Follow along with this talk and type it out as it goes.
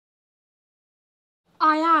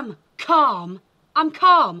I am calm. I'm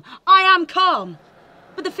calm. I am calm.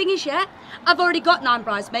 But the thing is, yeah, I've already got 9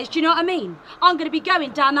 bridesmaids, do you know what I mean? I'm going to be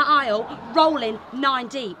going down that aisle, rolling 9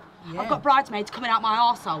 deep. Yeah. I've got bridesmaids coming out my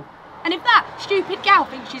arsehole. And if that stupid gal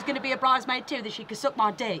thinks she's going to be a bridesmaid too, then she can suck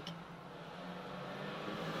my dick.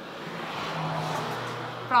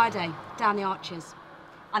 Friday, down the Arches.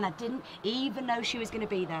 And I didn't even know she was going to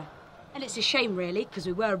be there. And it's a shame, really, because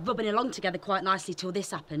we were rubbing along together quite nicely till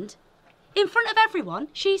this happened. In front of everyone,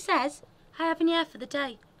 she says, "I have an hair for the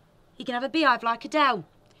day. You can have a beehive like Adele."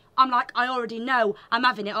 I'm like, I already know I'm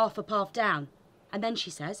having it half up, half down. And then she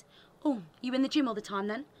says, "Oh, you in the gym all the time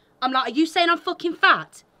then?" I'm like, are you saying I'm fucking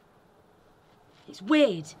fat? It's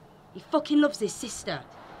weird. He fucking loves his sister.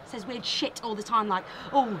 Says weird shit all the time like,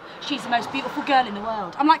 "Oh, she's the most beautiful girl in the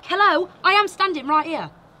world." I'm like, hello, I am standing right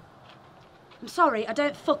here. I'm sorry, I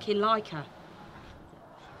don't fucking like her.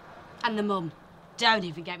 And the mum. Don't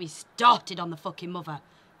even get me started on the fucking mother.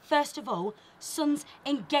 First of all, son's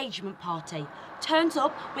engagement party. Turns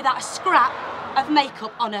up without a scrap of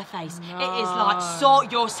makeup on her face. No. It is like,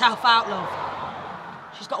 sort yourself out,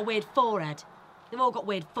 love. She's got a weird forehead. They've all got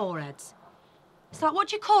weird foreheads. It's like, what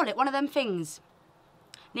do you call it? One of them things.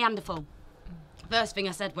 Neanderthal. First thing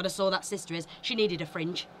I said when I saw that sister is she needed a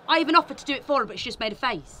fringe. I even offered to do it for her, but she just made a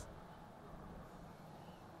face.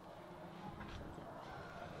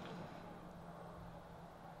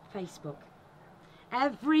 Facebook.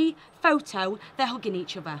 Every photo, they're hugging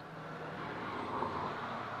each other.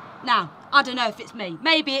 Now, I don't know if it's me.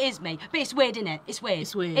 Maybe it is me, but it's weird, isn't it? It's weird.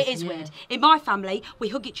 It's weird. It is weird. In my family, we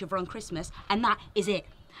hug each other on Christmas, and that is it.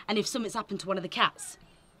 And if something's happened to one of the cats...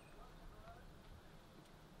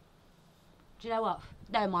 Do you know what?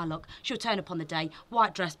 No, my luck. She'll turn up on the day,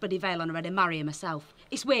 white dress, bloody veil on her head and marry him herself.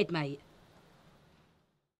 It's weird, mate.